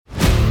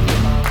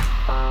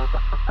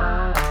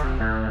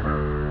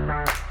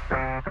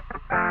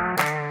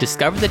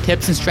Discover the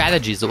tips and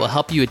strategies that will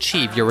help you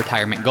achieve your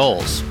retirement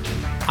goals.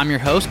 I'm your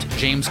host,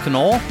 James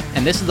Knoll,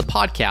 and this is the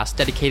podcast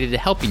dedicated to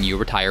helping you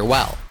retire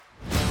well.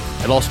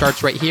 It all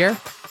starts right here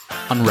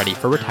on Ready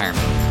for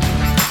Retirement.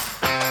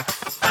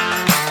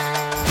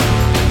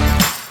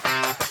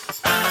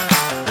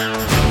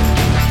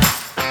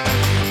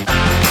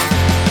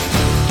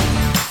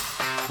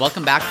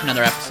 Welcome back to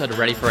another episode of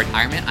Ready for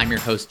Retirement. I'm your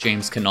host,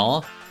 James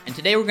Knoll, and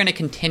today we're going to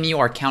continue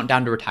our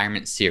Countdown to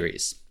Retirement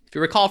series. If you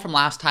recall from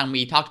last time,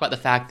 we talked about the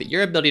fact that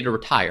your ability to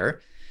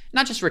retire,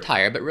 not just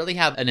retire, but really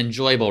have an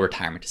enjoyable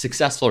retirement, a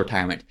successful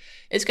retirement,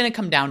 is going to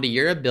come down to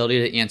your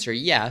ability to answer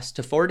yes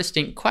to 4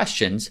 distinct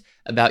questions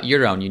about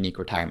your own unique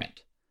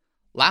retirement.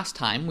 Last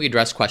time, we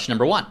addressed question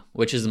number 1,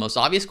 which is the most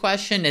obvious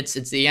question. It's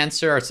the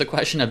answer, or it's the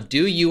question of,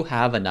 do you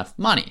have enough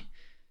money?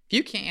 If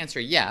you can't answer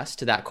yes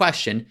to that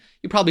question,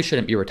 you probably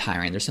shouldn't be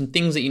retiring. There's some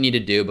things that you need to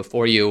do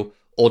before you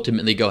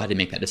ultimately go ahead and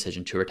make that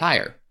decision to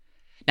retire.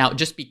 Now,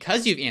 just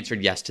because you've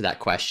answered yes to that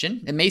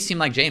question, it may seem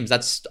like, James,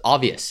 that's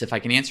obvious. If I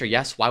can answer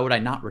yes, why would I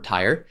not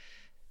retire?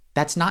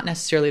 That's not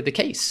necessarily the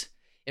case.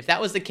 If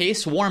that was the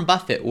case, Warren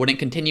Buffett wouldn't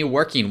continue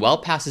working well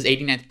past his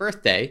 89th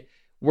birthday,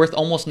 worth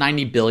almost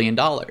 $90 billion.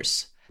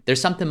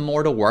 There's something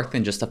more to work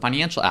than just the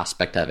financial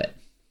aspect of it.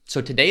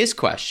 So today's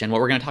question, what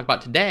we're going to talk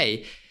about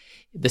today,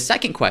 the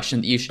second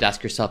question that you should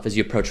ask yourself as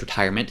you approach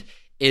retirement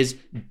is,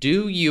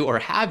 do you or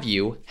have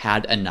you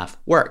had enough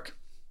work?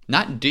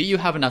 Not do you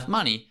have enough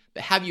money,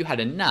 but have you had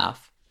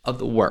enough of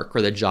the work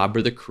or the job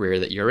or the career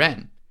that you're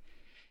in?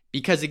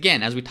 Because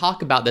again, as we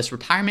talk about this,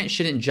 retirement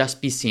shouldn't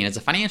just be seen as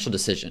a financial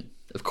decision.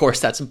 Of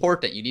course, that's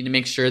important. You need to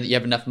make sure that you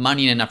have enough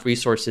money and enough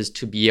resources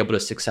to be able to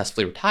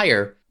successfully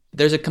retire.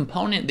 There's a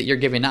component that you're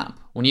giving up.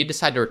 When you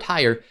decide to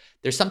retire,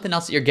 there's something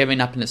else that you're giving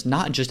up, and it's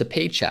not just a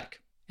paycheck.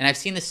 And I've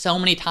seen this so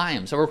many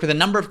times. I work with a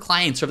number of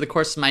clients over the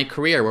course of my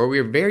career where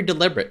we were very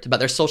deliberate about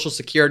their social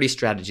security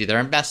strategy, their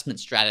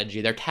investment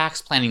strategy, their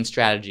tax planning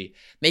strategy,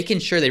 making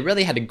sure they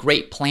really had a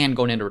great plan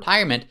going into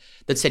retirement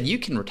that said you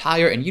can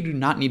retire and you do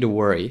not need to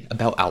worry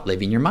about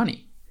outliving your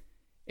money.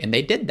 And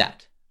they did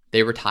that.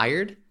 They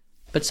retired,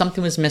 but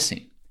something was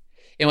missing.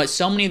 And what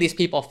so many of these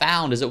people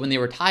found is that when they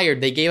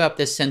retired, they gave up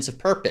this sense of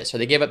purpose, or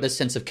they gave up this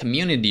sense of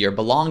community or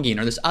belonging,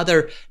 or this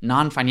other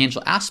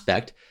non-financial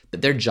aspect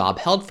that their job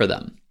held for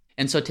them.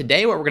 And so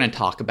today what we're going to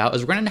talk about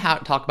is we're going to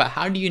talk about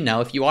how do you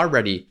know if you are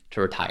ready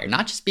to retire,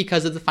 not just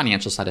because of the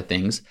financial side of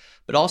things,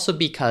 but also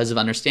because of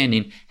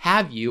understanding,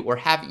 have you or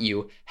haven't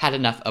you had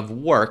enough of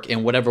work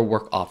in whatever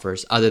work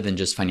offers other than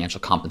just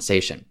financial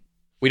compensation.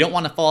 We don't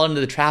want to fall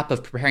into the trap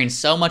of preparing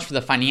so much for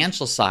the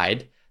financial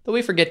side that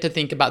we forget to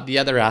think about the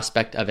other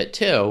aspect of it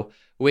too,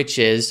 which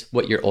is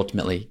what you're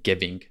ultimately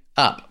giving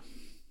up.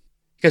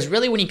 Because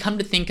really, when you come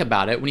to think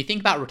about it, when you think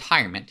about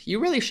retirement, you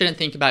really shouldn't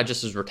think about it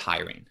just as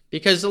retiring.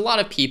 Because a lot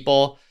of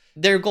people,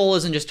 their goal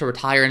isn't just to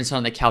retire and sit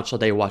on the couch all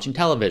day watching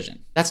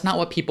television. That's not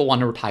what people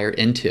want to retire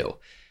into.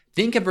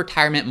 Think of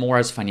retirement more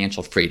as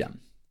financial freedom.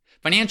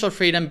 Financial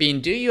freedom being,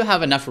 do you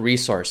have enough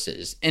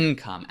resources,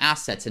 income,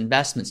 assets,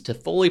 investments to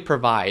fully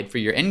provide for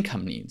your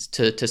income needs,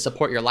 to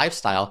support your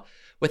lifestyle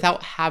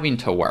without having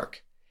to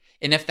work?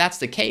 And if that's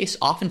the case,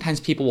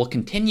 oftentimes people will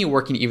continue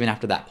working even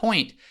after that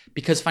point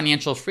because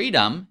financial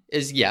freedom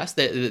is, yes,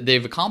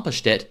 they've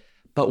accomplished it,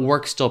 but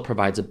work still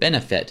provides a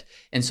benefit.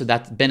 And so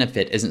that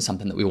benefit isn't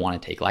something that we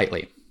want to take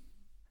lightly.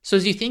 So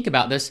as you think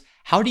about this,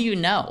 how do you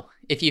know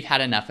if you've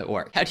had enough at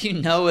work? How do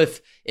you know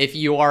if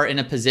you are in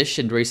a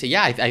position where you say,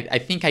 yeah, I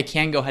think I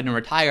can go ahead and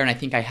retire and I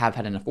think I have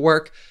had enough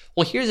work?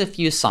 Well, here's a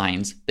few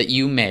signs that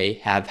you may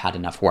have had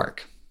enough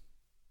work.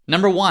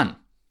 Number 1.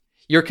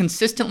 You're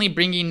consistently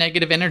bringing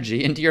negative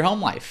energy into your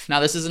home life. Now,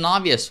 this is an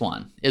obvious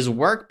one. Is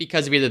work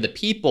because of either the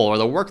people or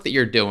the work that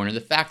you're doing or the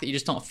fact that you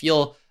just don't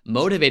feel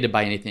motivated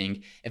by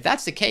anything? If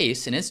that's the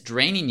case and it's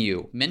draining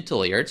you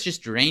mentally or it's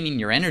just draining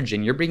your energy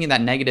and you're bringing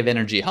that negative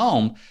energy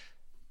home,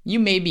 you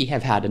maybe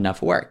have had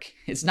enough work.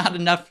 It's not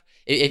enough.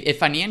 If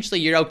financially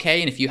you're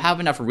okay and if you have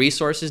enough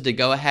resources to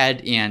go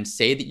ahead and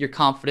say that you're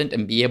confident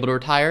and be able to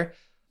retire,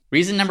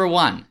 reason number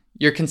 1,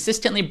 you're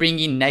consistently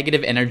bringing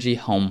negative energy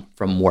home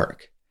from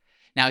work.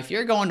 Now, if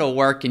you're going to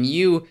work and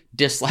you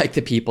dislike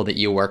the people that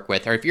you work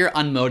with, or if you're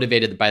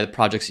unmotivated by the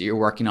projects that you're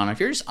working on,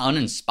 if you're just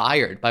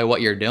uninspired by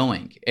what you're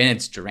doing and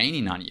it's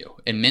draining on you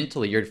and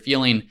mentally you're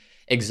feeling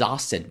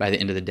exhausted by the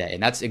end of the day,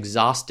 and that's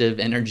exhaustive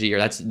energy or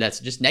that's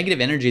just negative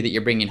energy that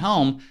you're bringing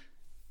home,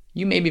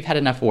 you maybe have had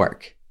enough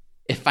work.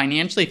 If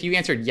you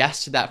answered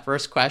yes to that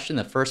first question,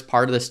 the first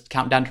part of this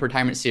Countdown to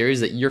Retirement series,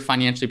 that you're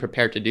financially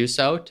prepared to do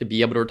so, to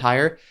be able to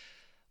retire,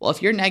 well, if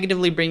you're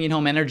negatively bringing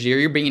home energy or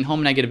you're bringing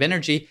home negative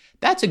energy,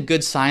 that's a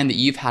good sign that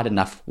you've had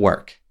enough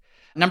work.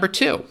 Number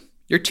 2,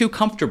 you're too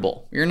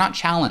comfortable. You're not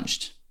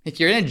challenged. If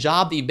you're in a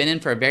job that you've been in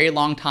for a very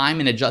long time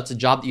and it's a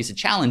job that used to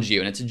challenge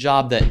you and it's a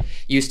job that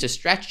used to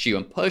stretch you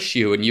and push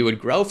you and you would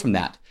grow from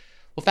that,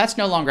 well, if that's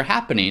no longer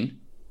happening,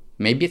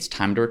 maybe it's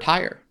time to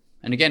retire.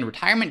 And again,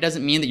 retirement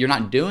doesn't mean that you're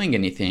not doing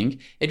anything.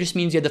 It just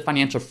means you have the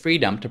financial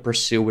freedom to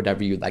pursue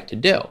whatever you'd like to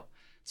do.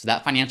 So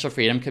that financial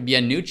freedom could be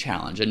a new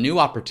challenge, a new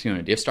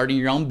opportunity of starting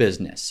your own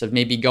business, of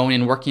maybe going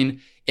and working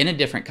in a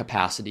different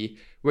capacity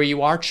where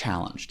you are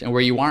challenged and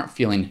where you aren't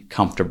feeling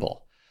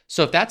comfortable.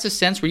 So if that's a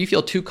sense where you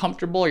feel too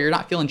comfortable or you're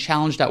not feeling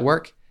challenged at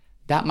work,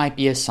 that might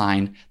be a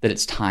sign that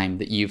it's time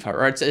that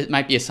it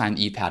might be a sign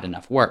that you've had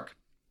enough work.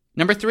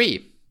 Number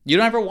 3, you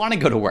don't ever want to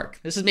go to work.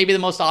 This is maybe the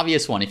most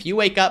obvious one. If you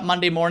wake up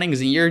Monday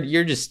mornings and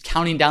you're just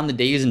counting down the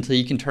days until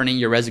you can turn in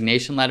your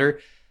resignation letter,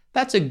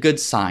 that's a good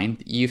sign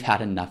that you've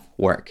had enough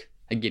work.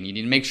 Again, you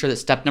need to make sure that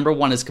step number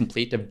 1 is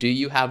complete of do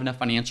you have enough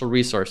financial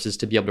resources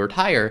to be able to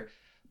retire?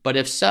 But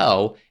if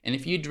so, and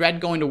if you dread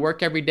going to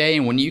work every day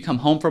and when you come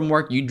home from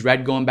work, you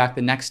dread going back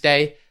the next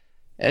day,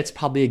 it's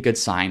probably a good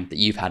sign that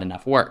you've had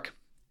enough work.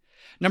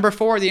 Number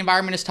 4, the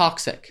environment is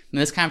toxic.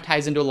 And this kind of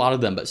ties into a lot of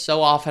them, but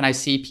so often I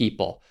see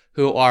people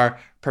who are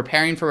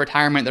preparing for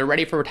retirement, they're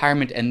ready for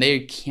retirement, and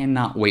they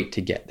cannot wait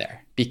to get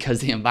there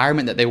because the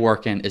environment that they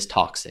work in is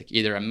toxic.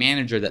 Either a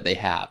manager that they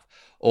have,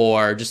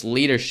 or just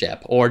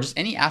leadership, or just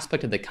any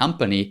aspect of the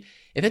company.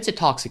 If it's a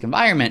toxic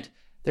environment,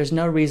 there's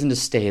no reason to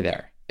stay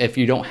there if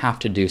you don't have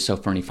to do so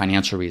for any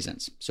financial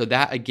reasons. So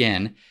that,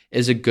 again,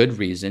 is a good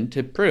reason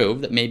to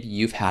prove that maybe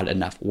you've had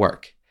enough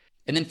work.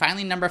 And then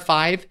finally, number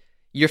 5,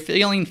 you're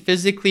feeling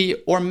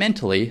physically or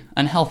mentally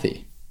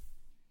unhealthy.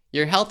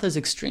 Your health is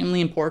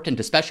extremely important,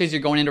 especially as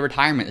you're going into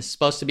retirement. It's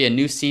supposed to be a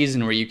new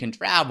season where you can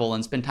travel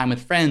and spend time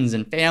with friends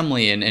and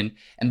family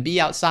and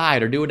be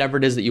outside or do whatever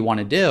it is that you want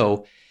to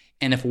do.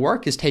 And if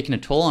work is taking a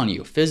toll on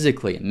you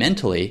physically and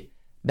mentally,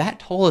 that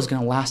toll is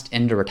going to last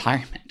into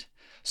retirement.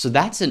 So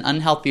that's an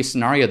unhealthy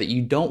scenario that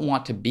you don't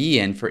want to be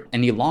in for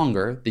any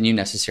longer than you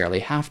necessarily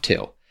have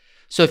to.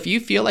 So if you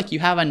feel like you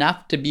have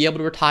enough to be able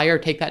to retire,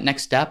 take that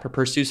next step, or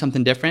pursue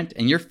something different,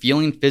 and you're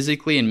feeling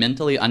physically and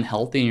mentally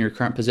unhealthy in your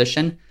current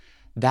position,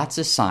 that's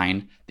a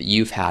sign that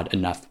you've had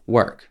enough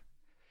work.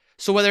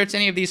 So whether it's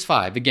any of these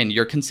 5, again,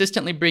 you're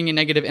consistently bringing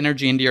negative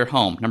energy into your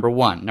home, number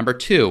 1. Number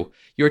 2,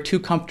 you're too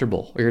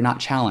comfortable or you're not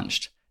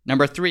challenged.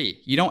 Number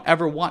 3, you don't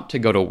ever want to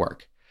go to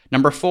work.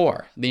 Number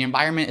 4, the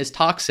environment is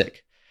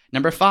toxic.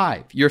 Number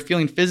 5, you're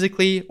feeling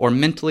physically or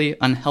mentally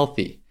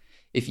unhealthy.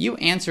 If you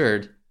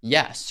answered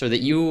yes, or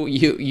that you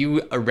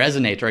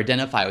resonate or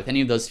identify with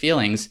any of those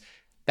feelings,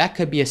 that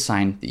could be a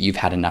sign that you've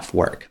had enough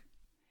work.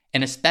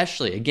 And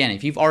especially, again,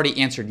 if you've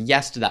already answered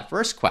yes to that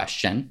first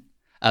question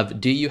of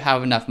do you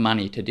have enough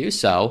money to do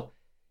so,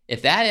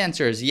 if that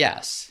answer is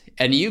yes,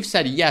 and you've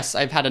said, yes,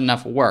 I've had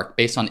enough work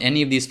based on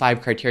any of these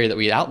 5 criteria that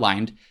we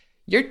outlined,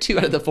 you're 2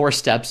 out of the 4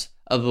 steps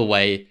of the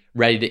way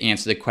ready to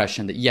answer the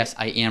question that, yes,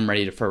 I am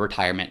ready for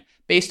retirement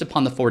based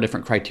upon the 4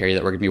 different criteria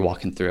that we're going to be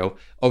walking through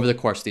over the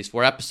course of these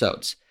 4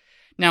 episodes.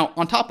 Now,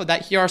 on top of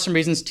that, here are some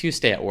reasons to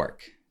stay at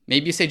work.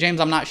 Maybe you say, James,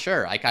 I'm not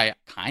sure. I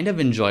kind of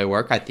enjoy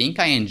work. I think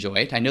I enjoy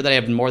it. I know that I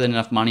have more than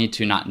enough money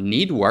to not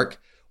need work.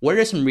 What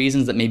are some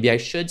reasons that maybe I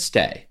should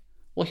stay?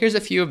 Well, here's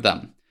a few of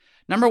them.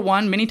 Number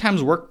 1, many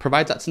times work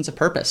provides that sense of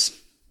purpose.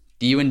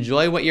 Do you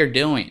enjoy what you're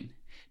doing?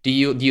 Do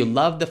you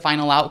love the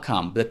final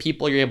outcome, the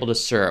people you're able to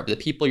serve, the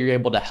people you're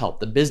able to help,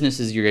 the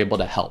businesses you're able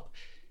to help?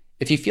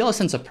 If you feel a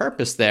sense of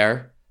purpose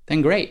there,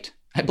 then great.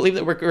 I believe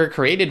that we're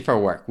created for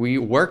work. We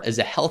work as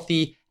a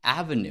healthy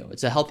avenue.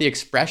 It's a healthy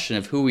expression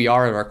of who we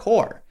are at our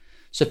core.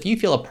 So if you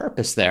feel a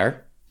purpose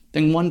there,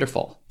 then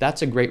wonderful.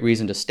 That's a great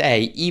reason to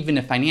stay, even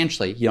if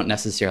financially you don't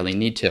necessarily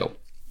need to.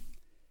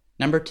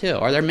 Number 2,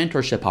 are there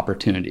mentorship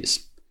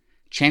opportunities?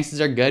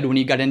 Chances are good when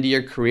you got into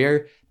your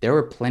career, there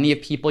were plenty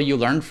of people you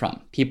learned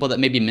from, people that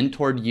maybe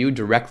mentored you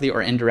directly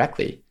or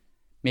indirectly.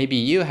 Maybe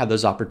you have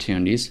those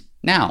opportunities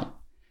now.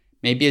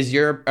 Maybe as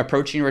you're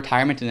approaching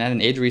retirement and at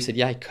an age where you said,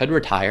 yeah, I could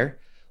retire,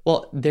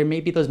 well, there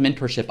may be those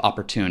mentorship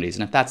opportunities.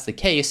 And if that's the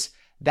case,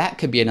 that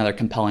could be another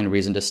compelling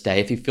reason to stay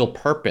if you feel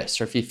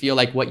purpose or if you feel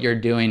like what you're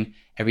doing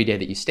every day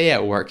that you stay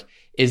at work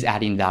is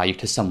adding value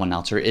to someone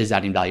else or is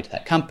adding value to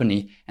that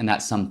company, and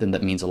that's something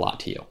that means a lot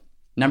to you.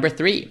 Number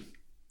 3,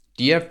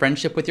 do you have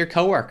friendship with your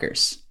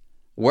coworkers?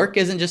 Work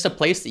isn't just a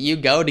place that you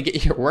go to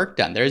get your work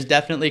done. There's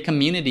definitely a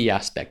community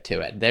aspect to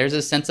it. There's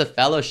a sense of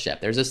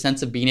fellowship. There's a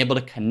sense of being able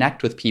to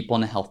connect with people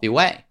in a healthy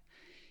way.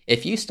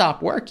 If you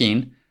stop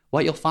working,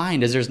 what you'll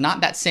find is there's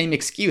not that same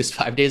excuse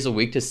 5 days a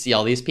week to see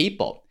all these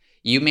people.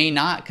 You may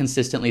not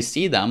consistently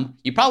see them.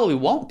 You probably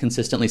won't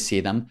consistently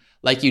see them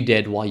like you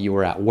did while you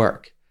were at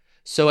work.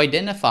 So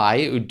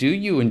identify, do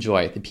you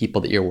enjoy the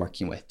people that you're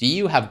working with? Do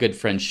you have good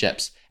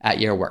friendships at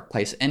your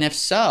workplace? And if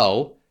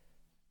so,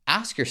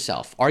 ask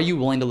yourself, are you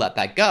willing to let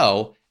that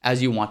go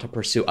as you want to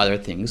pursue other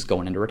things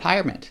going into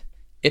retirement?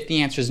 If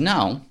the answer is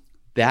no,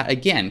 that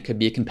again could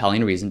be a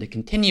compelling reason to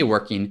continue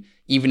working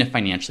even if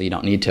financially you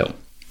don't need to.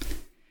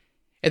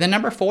 And then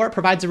number 4, it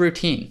provides a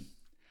routine.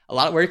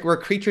 We're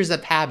creatures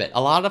of habit.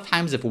 A lot of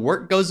times if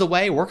work goes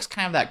away, work's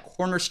kind of that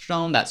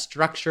cornerstone, that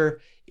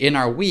structure in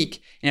our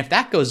week. And if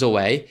that goes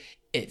away,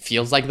 it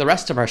feels like the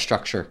rest of our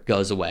structure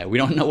goes away. We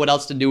don't know what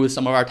else to do with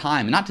some of our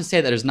time. And not to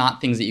say that there's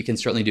not things that you can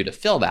certainly do to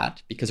fill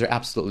that, because there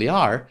absolutely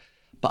are,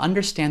 but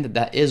understand that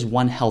that is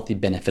one healthy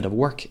benefit of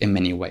work in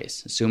many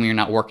ways. Assuming you're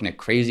not working a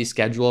crazy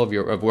schedule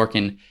of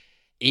working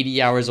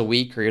 80 hours a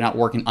week, or you're not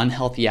working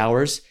unhealthy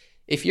hours.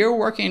 If you're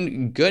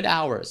working good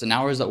hours and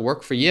hours that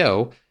work for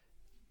you,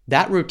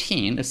 that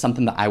routine is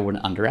something that I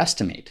wouldn't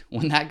underestimate.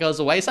 When that goes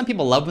away, some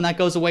people love when that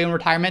goes away in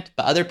retirement,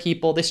 but other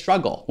people, they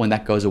struggle when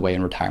that goes away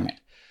in retirement.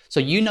 So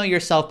you know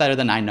yourself better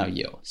than I know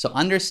you. So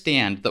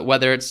understand that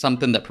whether it's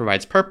something that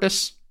provides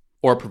purpose,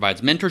 or it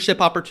provides mentorship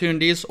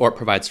opportunities, or it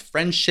provides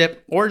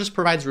friendship, or just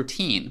provides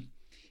routine,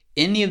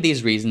 any of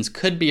these reasons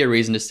could be a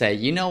reason to say,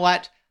 you know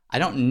what, I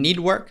don't need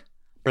work,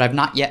 but I've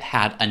not yet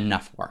had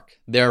enough work.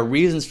 There are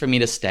reasons for me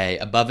to stay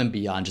above and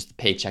beyond just the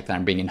paycheck that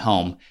I'm bringing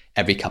home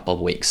every couple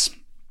of weeks.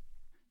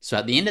 So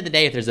at the end of the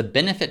day, if there's a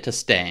benefit to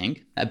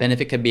staying, that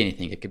benefit could be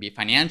anything. It could be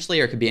financially,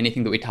 or it could be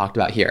anything that we talked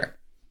about here.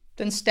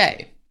 Then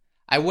stay.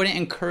 I wouldn't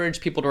encourage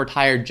people to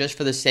retire just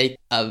for the sake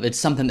of it's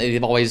something that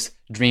they've always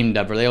dreamed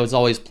of or they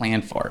always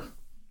planned for.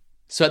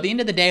 So at the end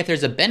of the day, if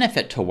there's a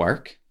benefit to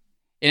work,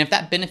 and if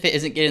that benefit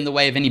isn't getting in the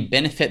way of any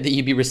benefit that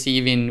you'd be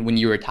receiving when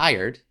you're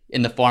retired,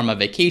 in the form of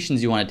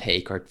vacations you want to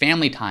take, or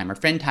family time or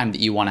friend time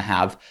that you want to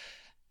have,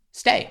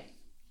 stay.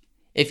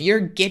 If you're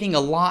getting a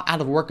lot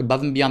out of work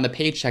above and beyond the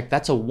paycheck,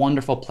 that's a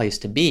wonderful place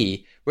to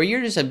be, where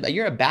you're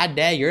a bad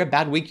day, you're a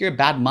bad week, you're a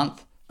bad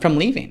month from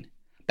leaving.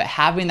 But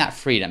having that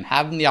freedom,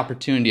 having the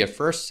opportunity of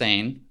first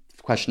saying,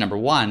 question number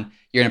one,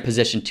 you're in a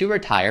position to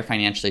retire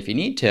financially if you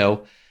need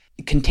to,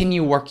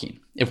 continue working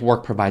if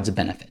work provides a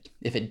benefit.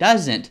 If it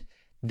doesn't,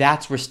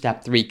 that's where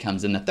step 3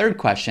 comes in the third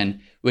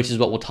question, which is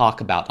what we'll talk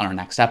about on our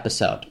next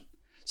episode.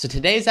 So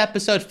today's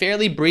episode,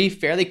 fairly brief,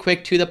 fairly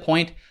quick, to the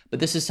point, but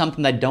this is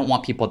something that I don't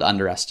want people to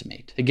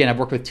underestimate. Again, I've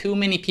worked with too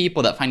many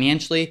people that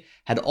financially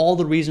had all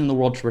the reason in the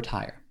world to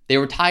retire. They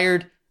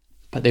retired,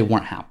 but they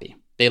weren't happy.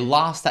 They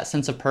lost that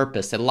sense of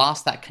purpose. They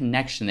lost that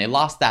connection. They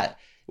lost that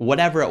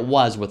whatever it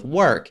was with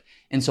work.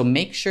 And so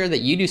make sure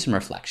that you do some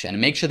reflection and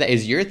make sure that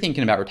as you're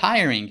thinking about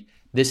retiring,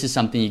 this is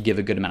something you give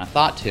a good amount of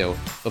thought to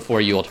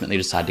before you ultimately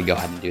decide to go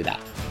ahead and do that.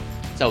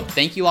 So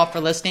thank you all for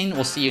listening.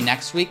 We'll see you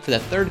next week for the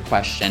third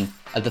question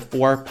of the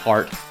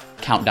 4-part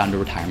Countdown to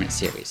Retirement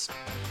series.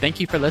 Thank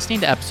you for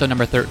listening to episode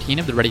number 13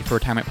 of the Ready for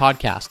Retirement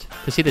podcast.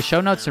 To see the show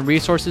notes and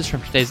resources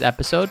from today's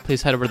episode,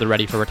 please head over to the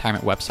Ready for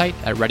Retirement website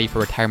at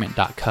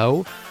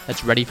readyforretirement.co.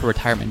 That's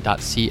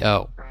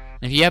readyforretirement.co.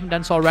 And if you haven't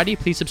done so already,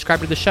 please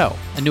subscribe to the show.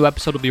 A new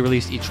episode will be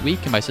released each week,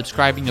 and by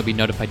subscribing, you'll be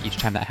notified each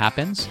time that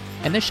happens.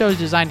 And this show is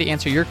designed to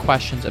answer your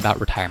questions about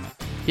retirement.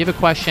 If you have a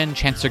question,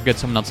 chances are good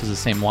someone else has the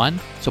same one.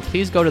 So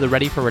please go to the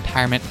Ready for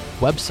Retirement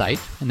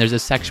website, and there's a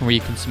section where you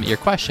can submit your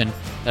question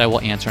that I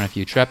will answer in a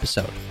future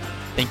episode.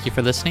 Thank you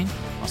for listening.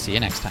 I'll see you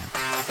next time.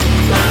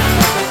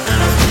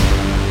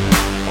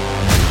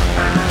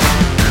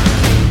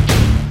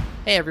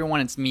 Hey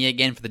everyone, it's me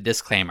again for the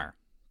disclaimer.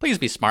 Please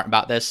be smart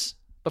about this.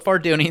 Before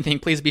doing anything,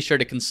 please be sure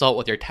to consult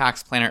with your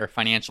tax planner or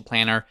financial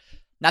planner.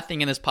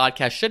 Nothing in this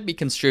podcast should be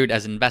construed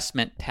as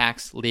investment,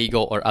 tax,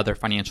 legal, or other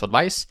financial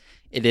advice.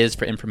 It is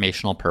for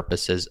informational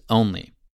purposes only.